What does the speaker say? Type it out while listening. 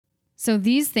So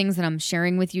these things that I'm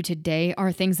sharing with you today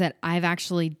are things that I've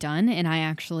actually done and I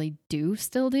actually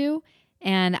still do.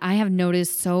 And I have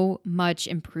noticed so much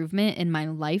improvement in my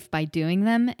life by doing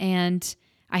them. And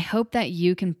I hope that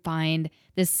you can find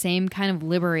the same kind of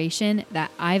liberation that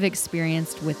I've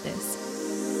experienced with this.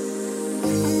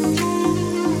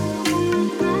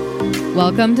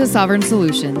 Welcome to Sovereign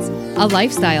Solutions, a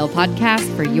lifestyle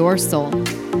podcast for your soul.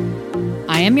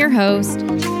 I am your host,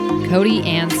 Cody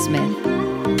Ann Smith.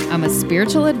 I'm a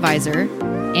spiritual advisor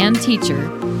and teacher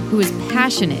who is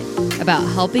passionate about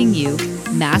helping you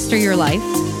master your life,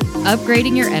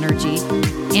 upgrading your energy,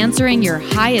 answering your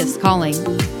highest calling,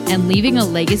 and leaving a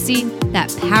legacy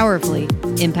that powerfully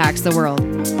impacts the world.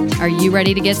 Are you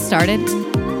ready to get started?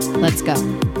 Let's go.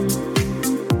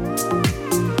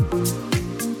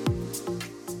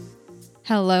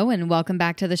 Hello and welcome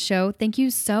back to the show. Thank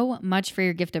you so much for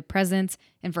your gift of presence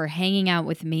and for hanging out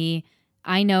with me.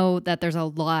 I know that there's a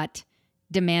lot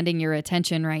demanding your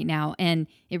attention right now, and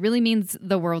it really means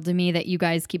the world to me that you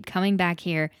guys keep coming back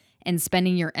here and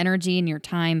spending your energy and your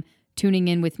time tuning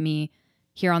in with me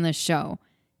here on this show.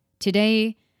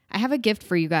 Today, I have a gift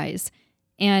for you guys,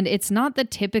 and it's not the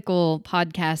typical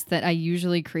podcast that I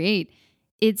usually create.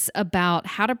 It's about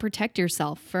how to protect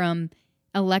yourself from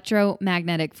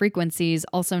electromagnetic frequencies,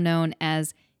 also known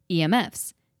as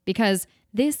EMFs, because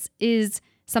this is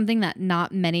something that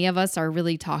not many of us are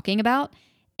really talking about.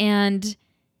 And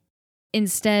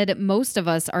instead, most of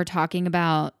us are talking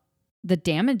about the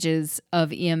damages of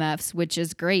EMFs, which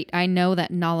is great. I know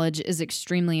that knowledge is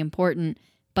extremely important,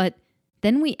 but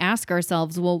then we ask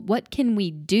ourselves, well, what can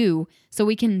we do so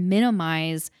we can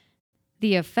minimize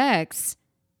the effects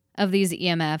of these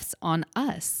EMFs on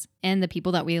us and the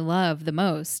people that we love the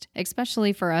most,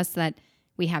 especially for us that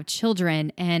we have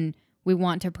children and we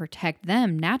want to protect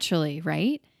them naturally,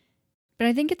 right? But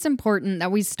I think it's important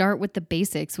that we start with the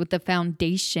basics, with the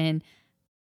foundation,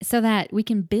 so that we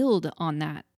can build on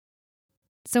that.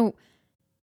 So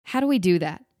how do we do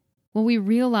that? Well, we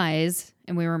realize,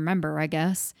 and we remember, I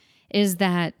guess, is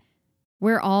that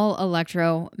we're all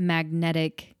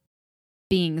electromagnetic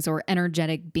beings or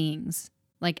energetic beings.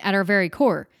 Like at our very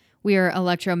core, we are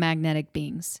electromagnetic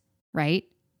beings, right?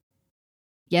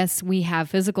 Yes, we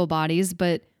have physical bodies,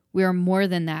 but we are more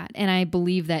than that. And I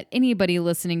believe that anybody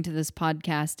listening to this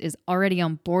podcast is already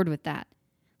on board with that.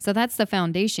 So that's the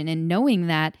foundation. And knowing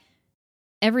that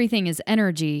everything is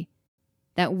energy,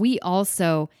 that we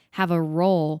also have a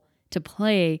role to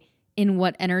play in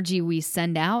what energy we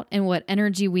send out and what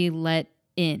energy we let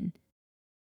in.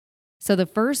 So the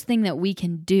first thing that we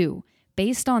can do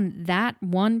based on that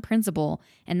one principle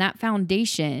and that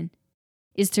foundation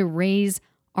is to raise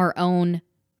our own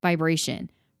vibration,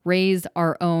 raise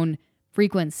our own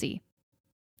frequency.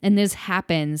 And this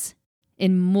happens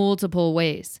in multiple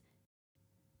ways.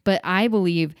 But I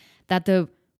believe that the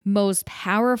most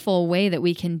powerful way that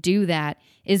we can do that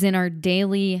is in our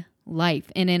daily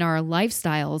life and in our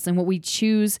lifestyles and what we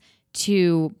choose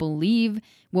to believe,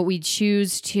 what we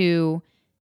choose to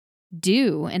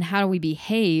do, and how do we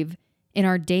behave in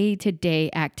our day-to-day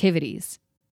activities.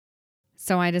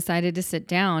 So I decided to sit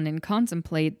down and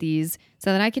contemplate these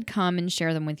so that I could come and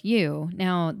share them with you.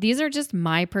 Now, these are just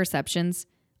my perceptions.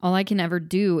 All I can ever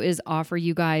do is offer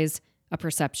you guys a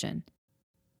perception.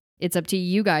 It's up to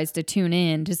you guys to tune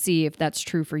in to see if that's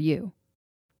true for you.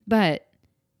 But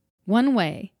one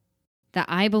way that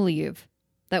I believe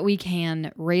that we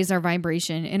can raise our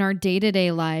vibration in our day-to-day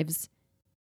lives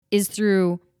is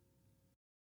through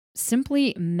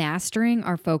simply mastering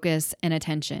our focus and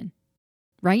attention.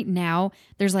 Right now,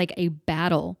 there's like a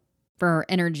battle for our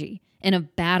energy and a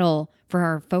battle for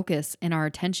our focus and our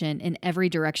attention in every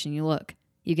direction you look.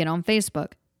 You get on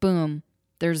Facebook, boom,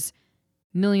 there's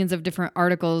millions of different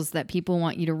articles that people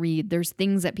want you to read. There's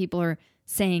things that people are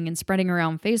saying and spreading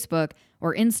around Facebook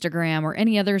or Instagram or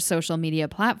any other social media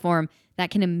platform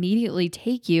that can immediately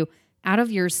take you out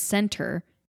of your center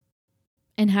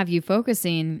and have you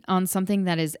focusing on something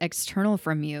that is external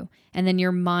from you. And then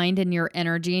your mind and your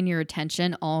energy and your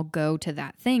attention all go to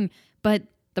that thing. But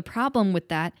the problem with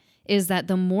that is that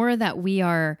the more that we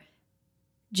are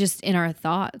just in our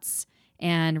thoughts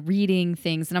and reading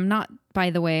things, and I'm not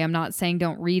saying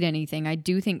don't read anything. I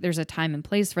do think there's a time and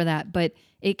place for that, but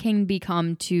it can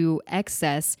become to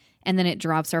excess and then it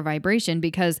drops our vibration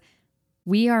because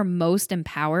we are most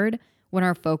empowered when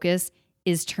our focus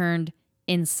is turned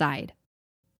inside.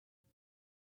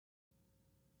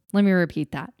 Let me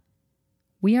repeat that.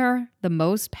 We are the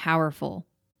most powerful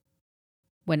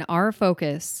when our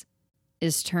focus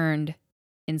is turned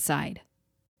inside.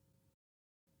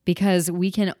 Because we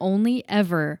can only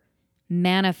ever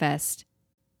manifest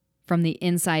from the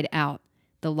inside out.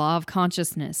 the law of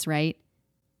consciousness, right?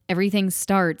 Everything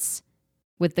starts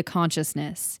with the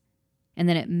consciousness, and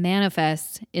then it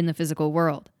manifests in the physical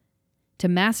world. To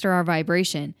master our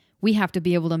vibration, we have to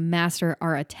be able to master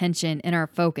our attention and our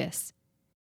focus.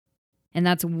 And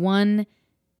that's one,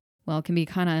 well, it can be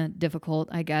kind of difficult,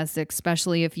 I guess,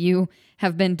 especially if you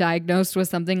have been diagnosed with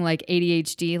something like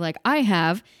ADHD, like I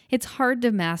have. It's hard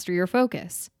to master your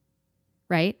focus,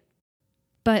 right?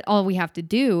 But all we have to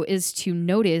do is to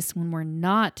notice when we're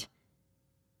not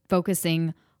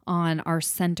focusing on our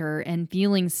center and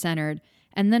feeling centered,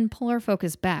 and then pull our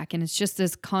focus back. And it's just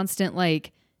this constant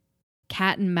like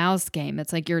cat and mouse game.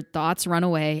 It's like your thoughts run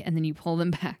away and then you pull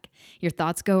them back. Your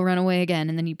thoughts go run away again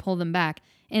and then you pull them back.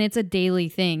 And it's a daily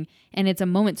thing, and it's a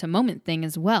moment to moment thing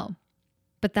as well.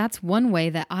 But that's one way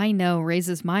that I know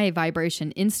raises my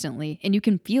vibration instantly, and you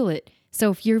can feel it.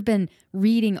 So if you've been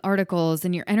reading articles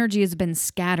and your energy has been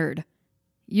scattered,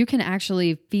 you can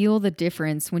actually feel the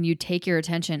difference when you take your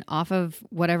attention off of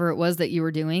whatever it was that you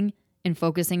were doing and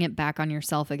focusing it back on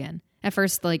yourself again. At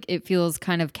first, like it feels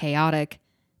kind of chaotic,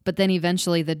 but then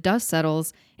eventually the dust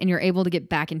settles and you're able to get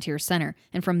back into your center.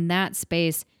 And from that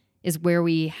space is where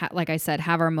we, like I said,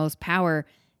 have our most power,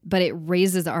 but it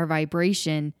raises our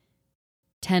vibration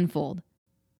tenfold.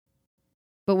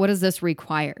 But what does this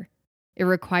require? It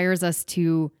requires us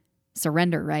to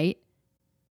surrender, right?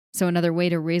 So another way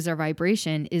to raise our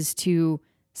vibration is to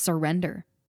surrender,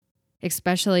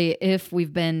 especially if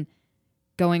we've been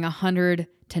going 100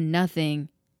 to nothing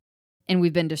and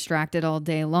we've been distracted all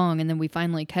day long, and then we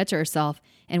finally catch ourselves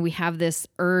and we have this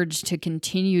urge to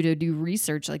continue to do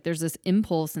research. Like there's this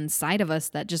impulse inside of us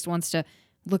that just wants to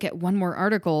look at one more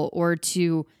article or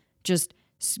to just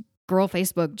scroll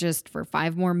Facebook just for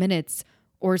 5 more minutes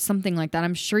or something like that.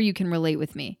 I'm sure you can relate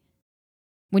with me.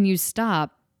 When you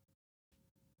stop,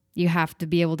 you have to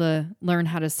be able to learn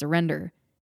how to surrender,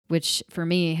 which for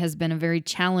me has been a very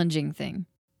challenging thing.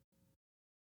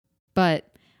 But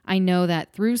I know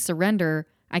that through surrender,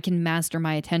 I can master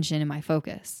my attention and my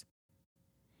focus.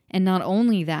 And not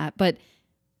only that, but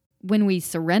when we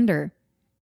surrender,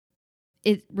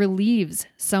 it relieves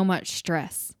so much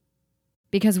stress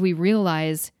because we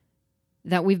realize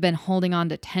that we've been holding on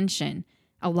to tension.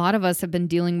 A lot of us have been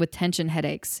dealing with tension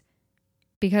headaches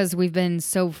because we've been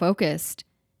so focused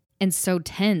and so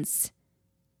tense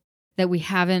that we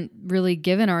haven't really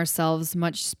given ourselves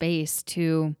much space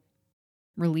to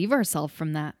relieve ourselves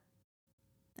from that.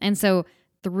 And so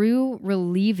through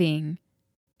relieving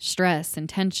stress and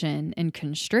tension and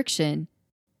constriction,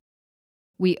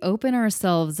 we open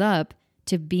ourselves up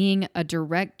to being a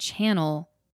direct channel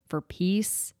for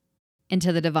peace and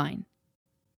to the divine.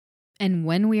 And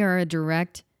when we are a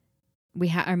direct,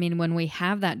 when we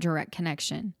have that direct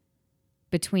connection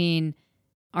between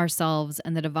ourselves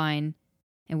and the divine,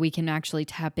 and we can actually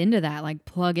tap into that, like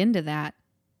plug into that.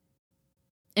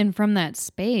 And from that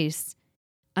space,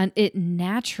 it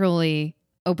naturally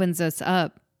opens us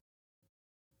up.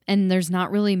 And there's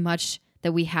not really much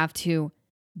that we have to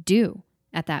do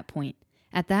at that point.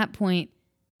 At that point,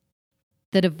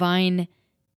 the divine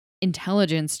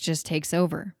intelligence just takes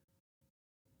over.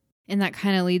 And that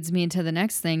kind of leads me into the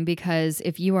next thing, because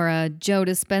if you are a Joe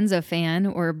Dispenza fan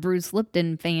or a Bruce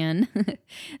Lipton fan,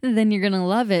 then you're going to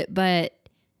love it. But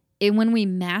when we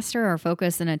master our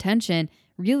focus and attention,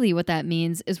 really what that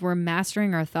means is we're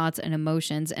mastering our thoughts and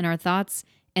emotions, and our thoughts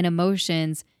and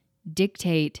emotions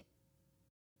dictate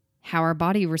how our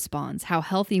body responds, how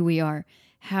healthy we are,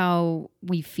 how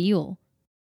we feel.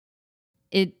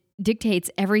 It dictates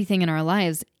everything in our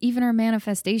lives, even our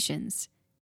manifestations.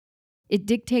 It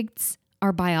dictates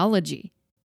our biology.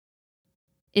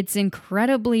 It's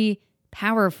incredibly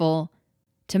powerful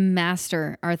to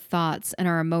master our thoughts and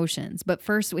our emotions. But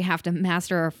first, we have to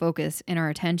master our focus and our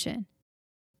attention,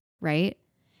 right?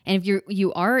 And if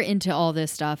you are into all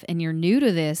this stuff and you're new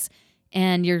to this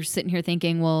and you're sitting here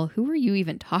thinking, well, who are you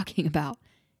even talking about?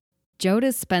 Joe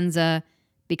Dispenza,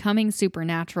 Becoming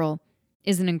Supernatural,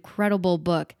 is an incredible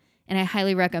book, and I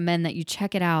highly recommend that you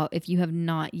check it out if you have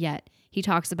not yet. He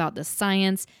talks about the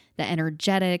science, the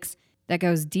energetics, that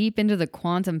goes deep into the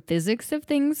quantum physics of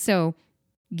things. So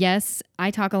yes,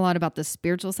 I talk a lot about the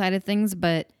spiritual side of things,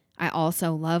 but I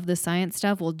also love the science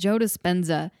stuff. Well, Joe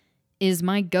Dispenza is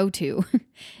my go-to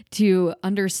to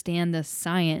understand the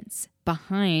science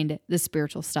behind the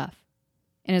spiritual stuff.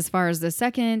 And as far as the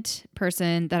second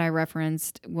person that I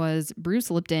referenced was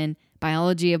Bruce Lipton,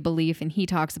 Biology of Belief, and he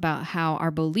talks about how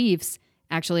our beliefs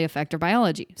actually affect our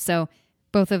biology. So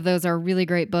both of those are really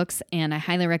great books, and I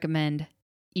highly recommend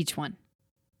each one.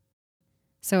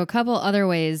 So a couple other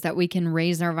ways that we can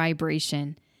raise our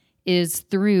vibration is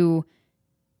through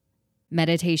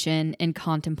meditation and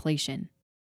contemplation.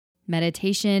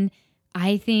 Meditation,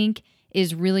 I think,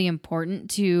 is really important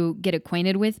to get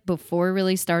acquainted with before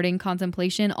really starting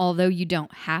contemplation, although you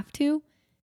don't have to.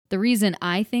 The reason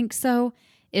I think so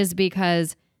is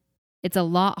because it's a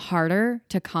lot harder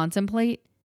to contemplate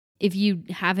if you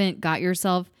haven't got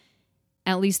yourself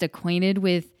at least acquainted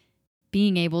with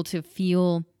being able to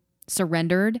feel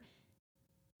surrendered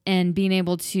and being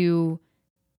able to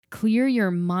clear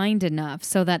your mind enough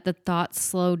so that the thoughts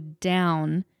slow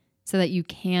down so that you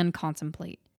can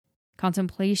contemplate.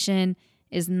 Contemplation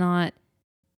is not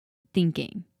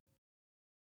thinking.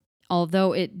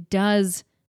 Although it does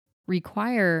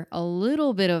require a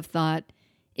little bit of thought,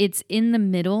 it's in the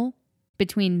middle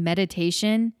between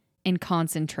meditation and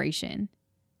concentration.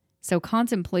 So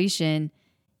contemplation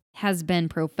has been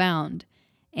profound,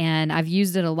 and I've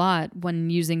used it a lot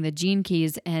when using the Gene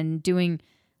Keys and doing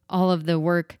all of the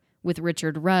work with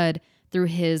Richard Rudd through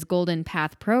his Golden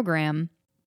Path program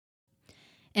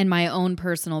and my own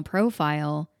personal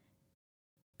profile.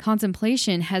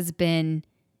 Contemplation has been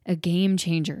a game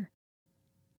changer.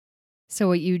 So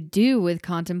what you do with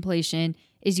contemplation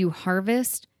is you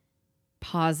harvest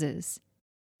pauses.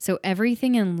 So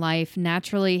everything in life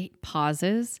naturally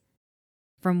pauses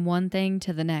from one thing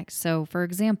to the next. So for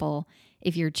example,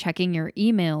 if you're checking your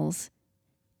emails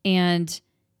and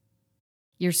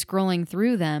you're scrolling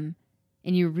through them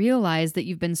and you realize that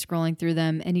you've been scrolling through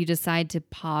them and you decide to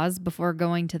pause before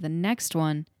going to the next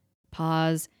one,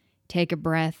 pause, take a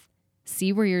breath,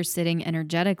 see where you're sitting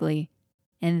energetically,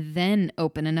 and then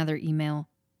open another email.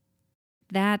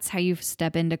 That's how you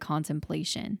step into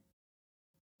contemplation.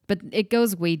 But it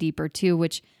goes way deeper too,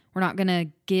 which we're not going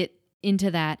to get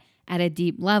into that at a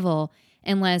deep level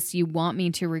unless you want me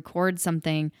to record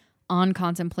something on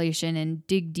contemplation and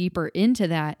dig deeper into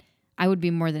that. I would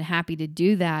be more than happy to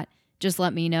do that. Just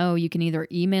let me know. You can either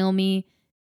email me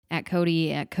at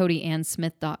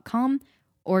cody@codyannsmith.com,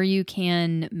 or you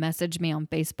can message me on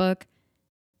Facebook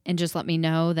and just let me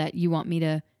know that you want me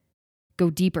to go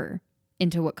deeper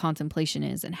into what contemplation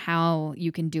is and how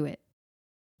you can do it.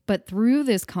 But through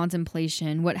this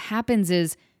contemplation, what happens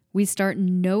is we start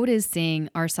noticing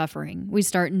our suffering. We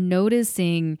start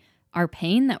noticing our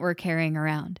pain that we're carrying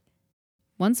around.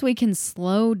 Once we can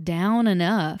slow down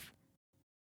enough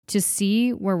to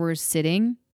see where we're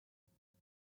sitting,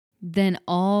 then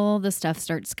all the stuff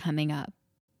starts coming up.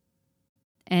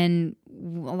 And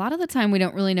a lot of the time we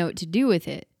don't really know what to do with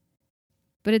it.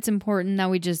 But it's important that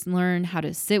we just learn how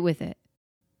to sit with it.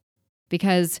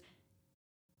 Because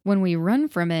when we run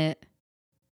from it,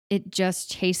 it just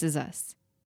chases us,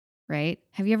 right?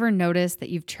 Have you ever noticed that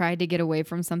you've tried to get away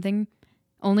from something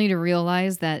only to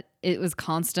realize that it was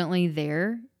constantly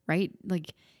there, right?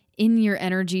 Like in your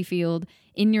energy field,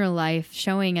 in your life,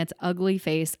 showing its ugly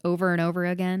face over and over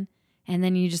again. And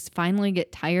then you just finally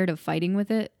get tired of fighting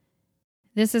with it.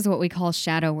 This is what we call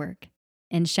shadow work.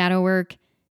 And shadow work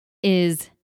is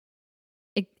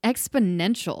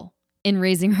exponential in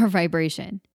raising our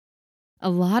vibration. A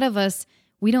lot of us,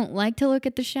 we don't like to look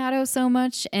at the shadow so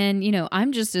much. And,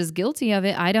 I'm just as guilty of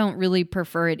it. I don't really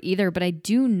prefer it either. But I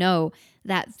do know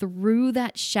that through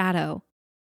that shadow,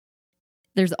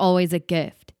 there's always a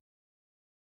gift.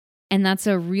 And that's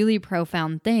a really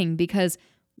profound thing, because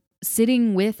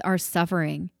sitting with our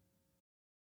suffering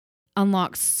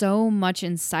unlocks so much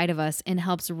inside of us and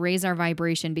helps raise our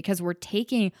vibration, because we're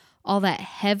taking all that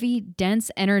heavy,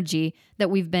 dense energy that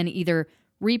we've been either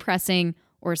repressing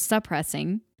or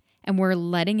suppressing, and we're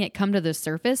letting it come to the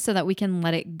surface so that we can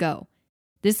let it go.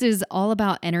 This is all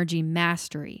about energy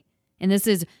mastery. And this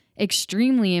is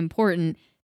extremely important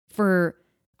for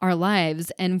our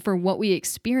lives and for what we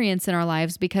experience in our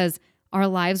lives, because our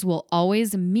lives will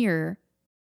always mirror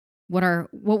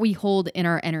what we hold in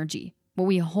our energy, what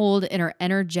we hold in our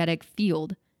energetic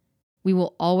field. We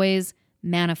will always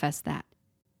manifest that.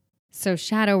 So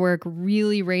shadow work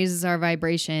really raises our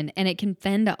vibration, and it can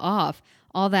fend off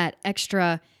all that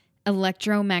extra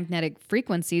electromagnetic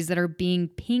frequencies that are being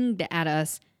pinged at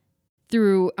us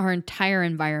through our entire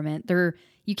environment.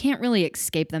 You can't really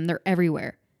escape them. They're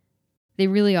everywhere. They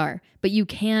really are. But you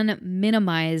can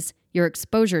minimize your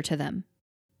exposure to them.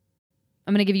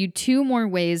 I'm going to give you 2 more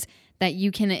ways that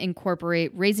you can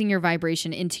incorporate raising your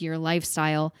vibration into your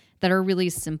lifestyle that are really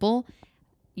simple,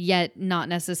 yet not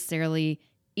necessarily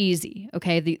easy.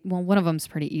 Okay. One of them's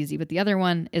pretty easy, but the other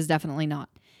one is definitely not.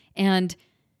 And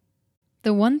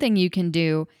the one thing you can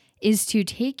do is to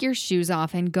take your shoes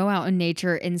off and go out in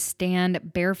nature and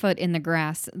stand barefoot in the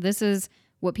grass. This is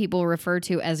what people refer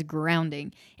to as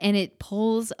grounding, and it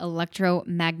pulls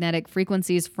electromagnetic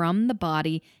frequencies from the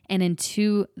body and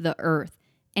into the earth.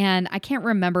 And I can't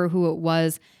remember who it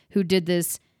was who did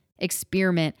this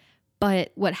experiment,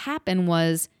 But what happened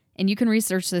was, and you can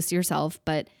research this yourself,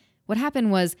 but what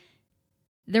happened was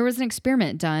there was an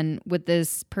experiment done with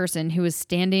this person who was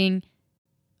standing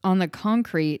on the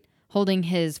concrete holding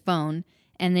his phone,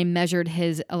 and they measured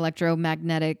his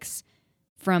electromagnetics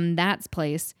from that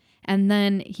place. And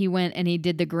then he went and he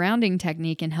did the grounding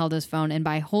technique and held his phone. And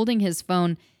by holding his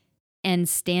phone and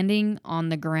standing on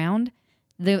the ground,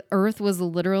 the earth was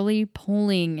literally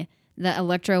pulling the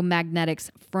electromagnetics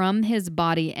from his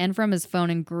body and from his phone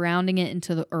and grounding it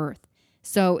into the earth.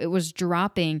 So it was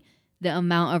dropping the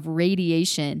amount of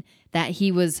radiation that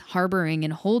he was harboring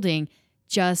and holding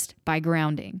just by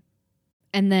grounding.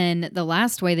 And then the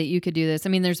last way that you could do this, I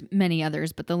mean, there's many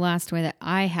others, but the last way that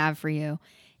I have for you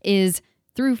is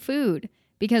through food,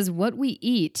 because what we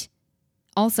eat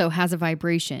also has a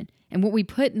vibration, and what we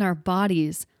put in our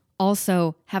bodies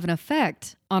also have an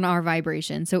effect on our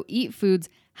vibration. So eat foods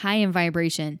high in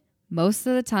vibration. Most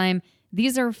of the time,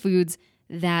 these are foods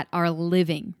that are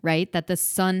living, right? That the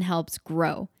sun helps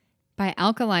grow. By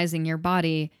alkalizing your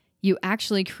body, you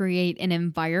actually create an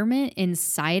environment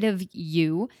inside of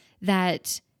you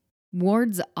that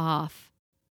wards off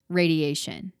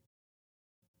radiation.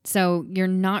 So you're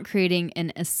not creating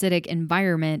an acidic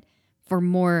environment for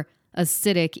more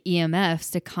acidic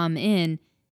EMFs to come in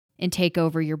and take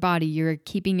over your body. You're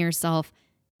keeping yourself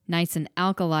nice and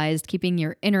alkalized, keeping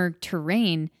your inner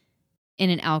terrain in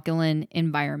an alkaline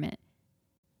environment.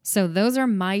 So those are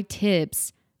my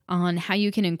tips on how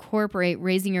you can incorporate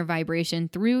raising your vibration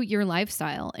through your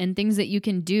lifestyle and things that you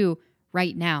can do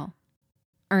right now.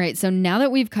 All right, so now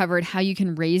that we've covered how you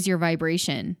can raise your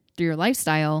vibration through your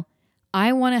lifestyle,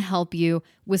 I want to help you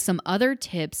with some other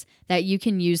tips that you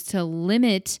can use to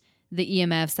limit the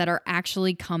EMFs that are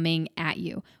actually coming at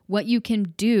you. What you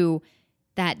can do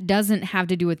that doesn't have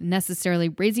to do with necessarily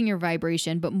raising your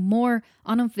vibration, but more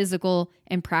on a physical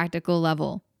and practical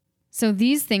level. So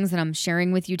these things that I'm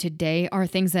sharing with you today are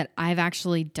things that I've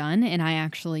actually done and I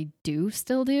actually do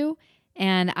still do.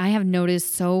 And I have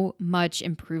noticed so much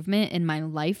improvement in my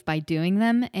life by doing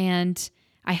them. And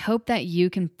I hope that you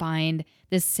can find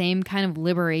the same kind of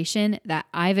liberation that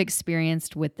I've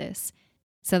experienced with this.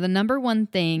 So the number one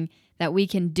thing that we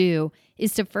can do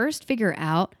is to first figure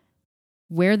out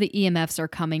where the EMFs are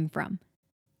coming from.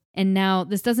 And now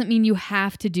this doesn't mean you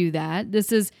have to do that.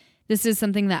 This is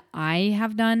something that I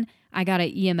have done. I got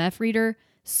an EMF reader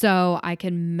so I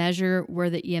can measure where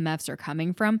the EMFs are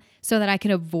coming from so that I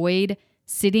can avoid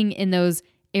sitting in those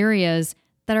areas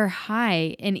that are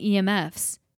high in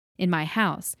EMFs in my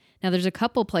house. Now there's a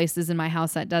couple places in my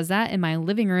house that does that. In my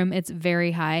living room, it's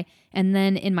very high. And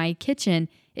then in my kitchen,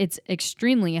 it's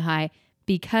extremely high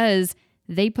because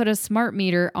they put a smart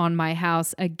meter on my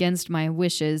house against my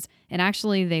wishes. And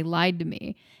actually they lied to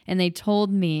me and they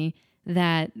told me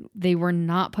that they were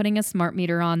not putting a smart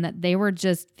meter on, that they were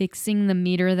just fixing the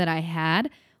meter that I had.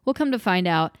 Well, come to find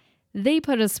out, they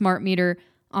put a smart meter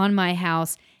on my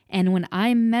house. And when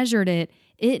I measured it,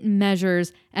 it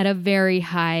measures at a very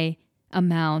high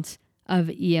amount of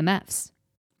EMFs.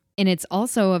 And it's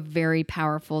also a very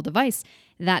powerful device.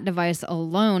 That device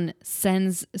alone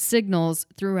sends signals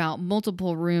throughout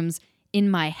multiple rooms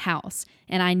in my house.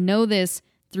 And I know this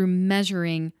through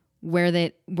measuring where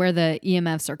the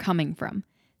EMFs are coming from.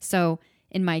 So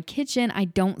in my kitchen, I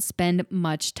don't spend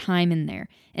much time in there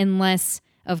unless,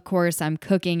 of course, I'm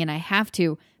cooking and I have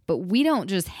to. But we don't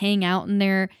just hang out in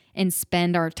there and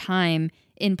spend our time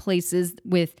in places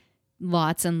with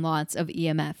lots and lots of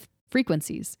EMF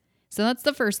frequencies. So that's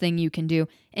the first thing you can do.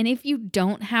 And if you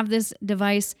don't have this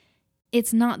device,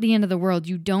 it's not the end of the world.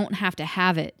 You don't have to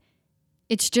have it.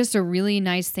 It's just a really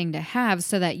nice thing to have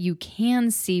so that you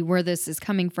can see where this is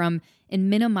coming from and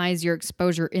minimize your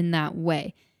exposure in that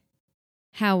way.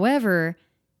 However,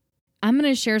 I'm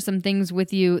going to share some things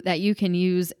with you that you can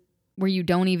use where you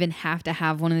don't even have to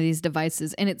have one of these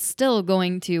devices, and it's still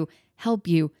going to help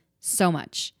you so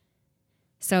much.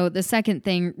 So the second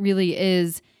thing really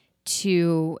is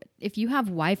if you have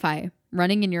Wi-Fi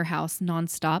running in your house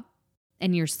nonstop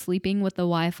and you're sleeping with the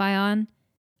Wi-Fi on,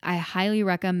 I highly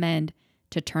recommend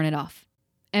to turn it off.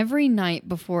 Every night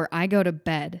before I go to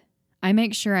bed, I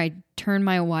make sure I turn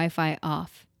my Wi-Fi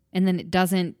off, and then it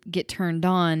doesn't get turned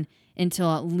on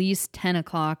until at least 10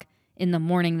 o'clock in the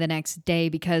morning the next day,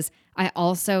 because I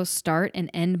also start and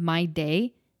end my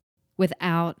day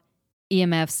without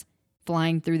EMFs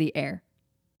flying through the air.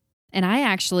 And I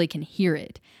actually can hear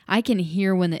it. I can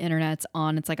hear when the internet's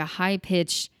on. It's like a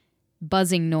high-pitched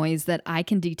buzzing noise that I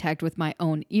can detect with my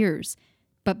own ears.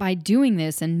 But by doing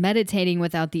this and meditating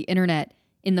without the internet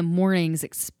in the mornings,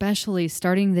 especially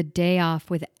starting the day off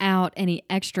without any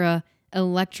extra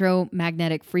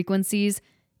electromagnetic frequencies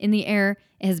in the air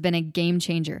has been a game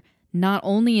changer. Not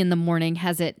only in the morning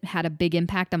has it had a big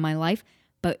impact on my life,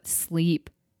 but sleep.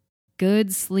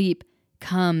 Good sleep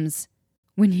comes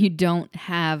when you don't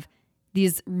have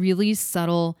these really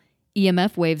subtle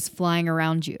EMF waves flying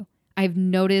around you. I've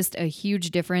noticed a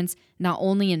huge difference not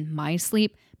only in my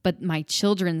sleep, but my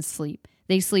children's sleep.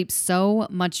 They sleep so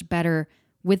much better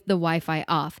with the Wi-Fi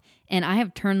off. And I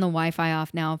have turned the Wi-Fi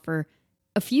off now for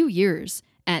a few years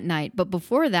at night. But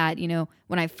before that,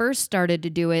 when I first started to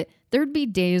do it, there'd be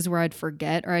days where I'd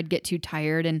forget or I'd get too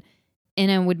tired and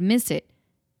I would miss it.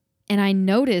 And I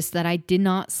noticed that I did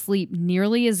not sleep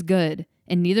nearly as good,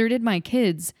 and neither did my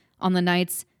kids, on the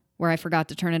nights where I forgot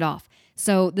to turn it off.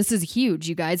 So this is huge,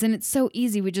 you guys. And it's so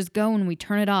easy. We just go and we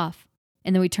turn it off,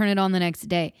 and then we turn it on the next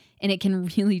day, and it can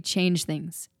really change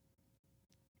things.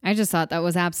 I just thought that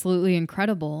was absolutely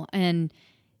incredible. And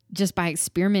just by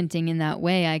experimenting in that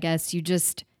way, I guess you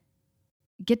just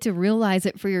get to realize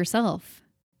it for yourself.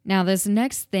 Now, this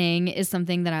next thing is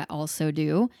something that I also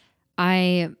do.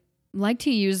 I like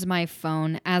to use my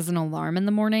phone as an alarm in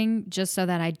the morning just so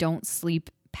that I don't sleep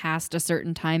past a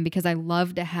certain time, because I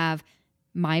love to have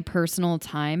my personal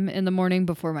time in the morning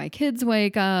before my kids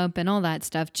wake up and all that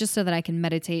stuff, just so that I can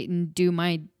meditate and do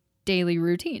my daily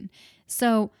routine.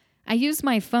 So I use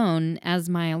my phone as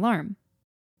my alarm,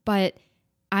 but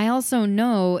I also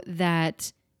know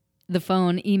that the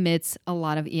phone emits a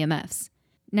lot of EMFs.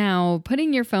 Now,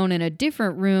 putting your phone in a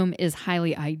different room is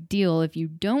highly ideal if you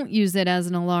don't use it as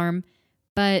an alarm,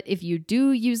 but if you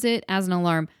do use it as an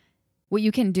alarm, what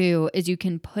you can do is you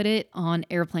can put it on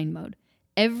airplane mode.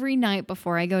 Every night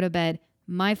before I go to bed,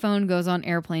 my phone goes on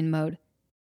airplane mode,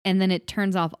 and then it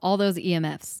turns off all those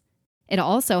EMFs. It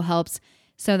also helps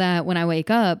so that when I wake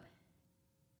up,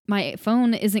 my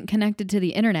phone isn't connected to the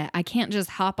internet. I can't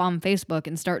just hop on Facebook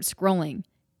and start scrolling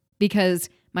because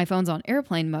my phone's on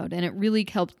airplane mode, and it really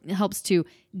helps to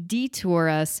detour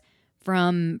us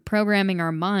from programming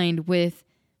our mind with,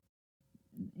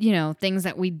 things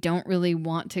that we don't really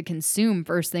want to consume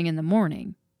first thing in the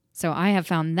morning. So I have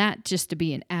found that just to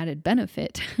be an added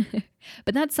benefit.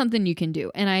 But that's something you can do.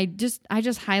 And I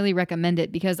just highly recommend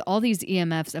it, because all these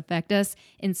EMFs affect us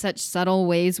in such subtle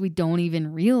ways we don't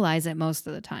even realize it most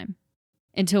of the time.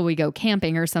 Until we go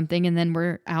camping or something, and then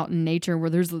we're out in nature where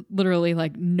there's literally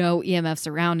like no EMFs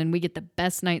around, and we get the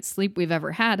best night's sleep we've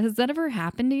ever had. Has that ever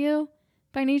happened to you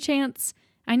by any chance?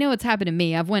 I know it's happened to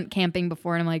me. I've went camping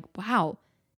before and I'm like, wow,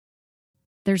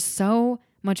 there's so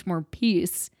much more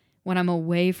peace when I'm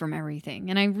away from everything.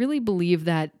 And I really believe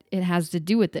that it has to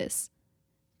do with this.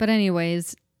 But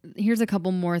anyways, here's a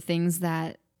couple more things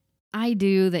that I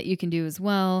do that you can do as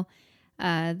well.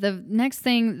 The next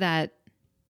thing that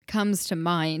comes to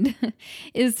mind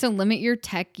is to limit your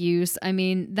tech use. I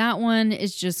mean, that one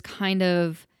is just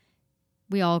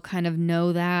we all kind of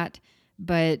know that,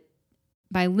 but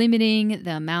by limiting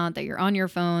the amount that you're on your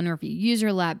phone, or if you use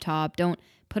your laptop, don't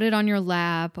put it on your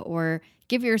lap, or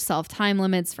give yourself time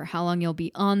limits for how long you'll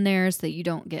be on there so that you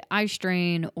don't get eye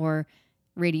strain or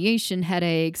radiation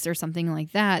headaches or something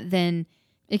like that, then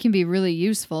it can be really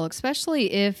useful,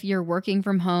 especially if you're working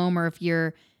from home or if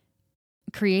you're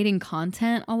creating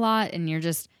content a lot and you're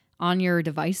just on your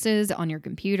devices, on your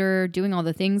computer, doing all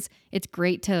the things. It's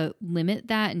great to limit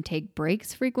that and take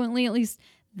breaks frequently. At least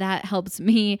that helps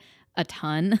me a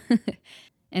ton.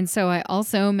 And so I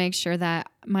also make sure that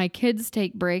my kids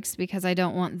take breaks, because I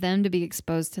don't want them to be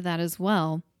exposed to that as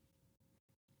well.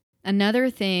 Another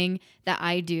thing that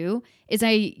I do is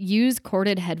I use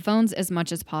corded headphones as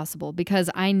much as possible, because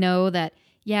I know that,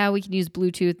 we can use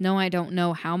Bluetooth. No, I don't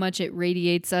know how much it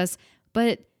radiates us,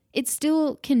 but it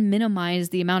still can minimize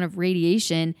the amount of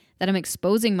radiation that I'm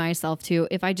exposing myself to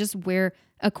if I just wear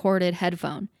a corded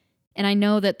headphone. And I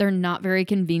know that they're not very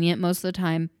convenient most of the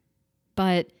time,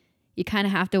 but you kind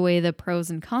of have to weigh the pros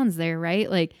and cons there,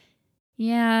 right? Like,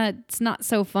 it's not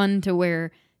so fun to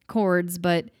wear cords,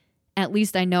 but at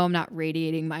least I know I'm not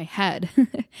radiating my head.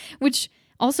 Which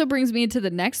also brings me to the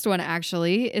next one,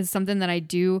 actually, is something that I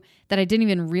do that I didn't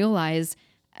even realize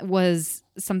was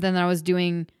something that I was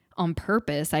doing on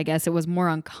purpose. I guess it was more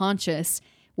unconscious,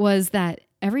 was that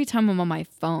every time I'm on my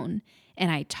phone and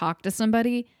I talk to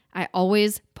somebody, I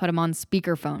always put them on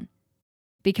speakerphone,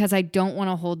 because I don't want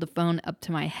to hold the phone up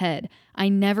to my head. I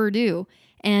never do.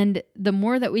 And the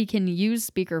more that we can use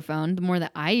speakerphone, the more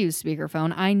that I use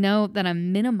speakerphone, I know that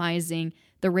I'm minimizing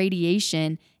the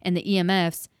radiation and the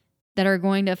EMFs that are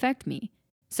going to affect me.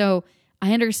 So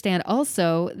I understand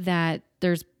also that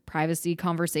there's privacy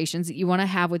conversations that you want to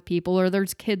have with people, or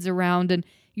there's kids around and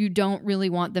you don't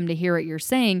really want them to hear what you're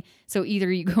saying. So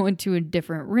either you go into a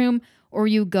different room or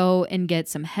you go and get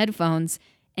some headphones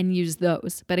and use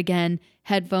those. But again,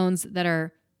 headphones that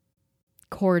are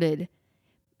corded.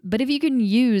 But if you can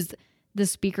use the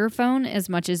speakerphone as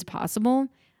much as possible,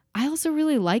 I also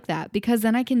really like that because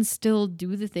then I can still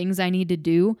do the things I need to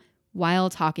do while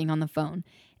talking on the phone.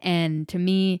 And to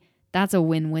me, that's a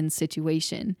win-win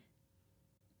situation.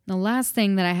 The last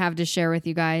thing that I have to share with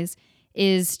you guys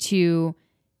is to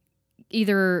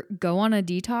either go on a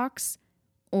detox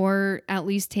or at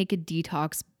least take a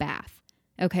detox bath.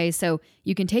 Okay, so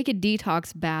you can take a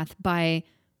detox bath by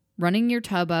running your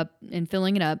tub up and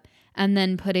filling it up and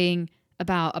then putting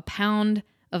about a pound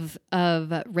of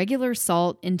regular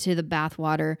salt into the bath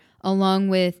water along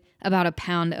with about a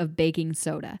pound of baking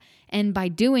soda. And by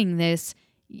doing this,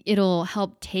 it'll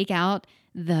help take out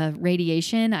the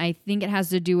radiation. I think it has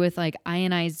to do with like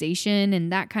ionization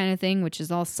and that kind of thing, which is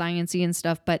all sciencey and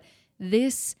stuff. But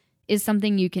this is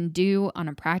something you can do on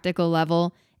a practical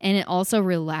level, and it also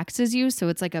relaxes you. So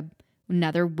it's like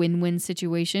another win-win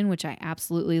situation, which I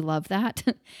absolutely love that.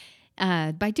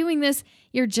 By doing this,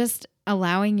 you're just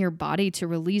allowing your body to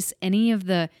release any of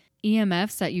the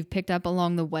EMFs that you've picked up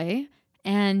along the way,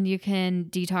 and you can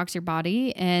detox your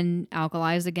body and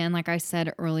alkalize again, like I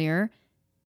said earlier.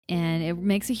 And it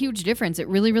makes a huge difference. It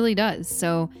really, really does.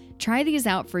 So try these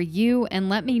out for you and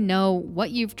let me know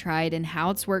what you've tried and how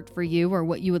it's worked for you or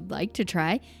what you would like to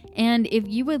try. And if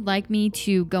you would like me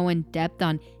to go in depth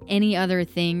on any other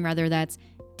thing, whether that's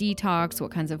detox,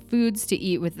 what kinds of foods to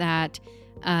eat with that,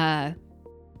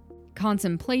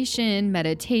 contemplation,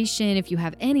 meditation, if you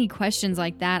have any questions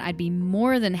like that, I'd be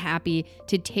more than happy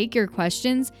to take your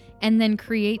questions and then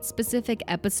create specific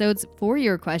episodes for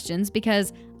your questions,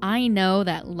 because I know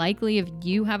that likely if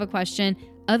you have a question,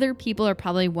 other people are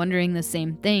probably wondering the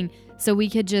same thing. So we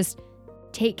could just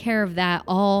take care of that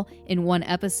all in one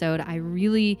episode. I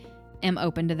really am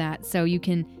open to that. So you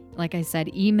can, like I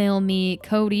said, email me,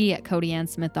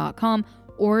 Cody@CodyAnnSmith.com,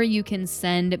 or you can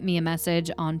send me a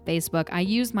message on Facebook. I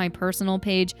use my personal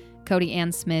page, Cody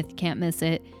Ann Smith, can't miss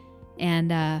it.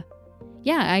 And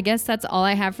yeah, I guess that's all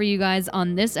I have for you guys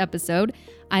on this episode.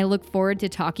 I look forward to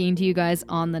talking to you guys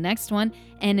on the next one.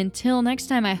 And until next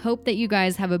time, I hope that you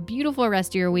guys have a beautiful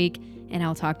rest of your week, and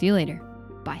I'll talk to you later.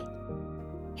 Bye.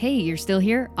 Hey, you're still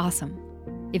here? Awesome.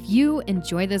 If you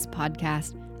enjoy this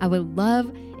podcast, I would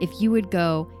love if you would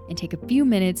go and take a few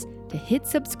minutes to hit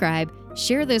subscribe,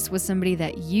 share this with somebody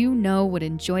that you know would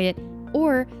enjoy it,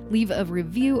 or leave a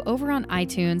review over on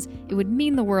iTunes. It would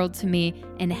mean the world to me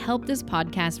and help this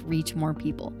podcast reach more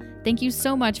people. Thank you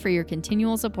so much for your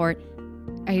continual support.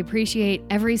 I appreciate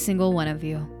every single one of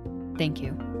you. Thank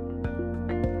you.